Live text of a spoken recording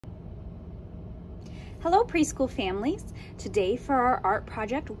Hello preschool families. Today for our art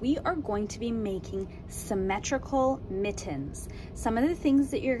project we are going to be making symmetrical mittens. Some of the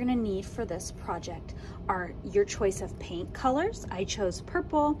things that you're going to need for this project are your choice of paint colors. I chose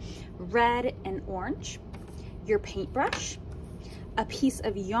purple, red, and orange. Your paintbrush, a piece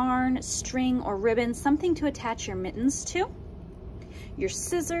of yarn, string, or ribbon, something to attach your mittens to, your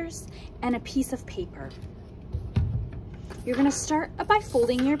scissors, and a piece of paper. You're going to start by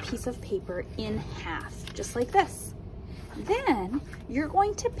folding your piece of paper in half, just like this. Then you're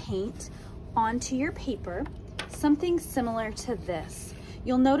going to paint onto your paper something similar to this.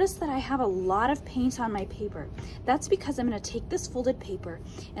 You'll notice that I have a lot of paint on my paper. That's because I'm going to take this folded paper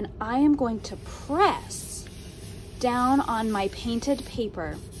and I am going to press down on my painted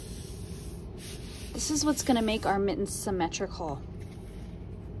paper. This is what's going to make our mittens symmetrical.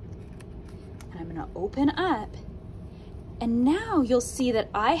 And I'm going to open up. And now you'll see that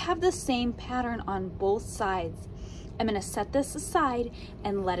I have the same pattern on both sides. I'm going to set this aside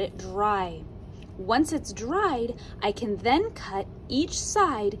and let it dry. Once it's dried, I can then cut each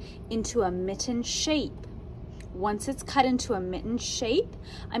side into a mitten shape. Once it's cut into a mitten shape,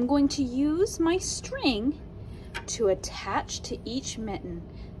 I'm going to use my string to attach to each mitten.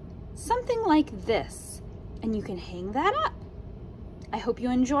 Something like this. And you can hang that up. I hope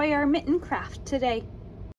you enjoy our mitten craft today.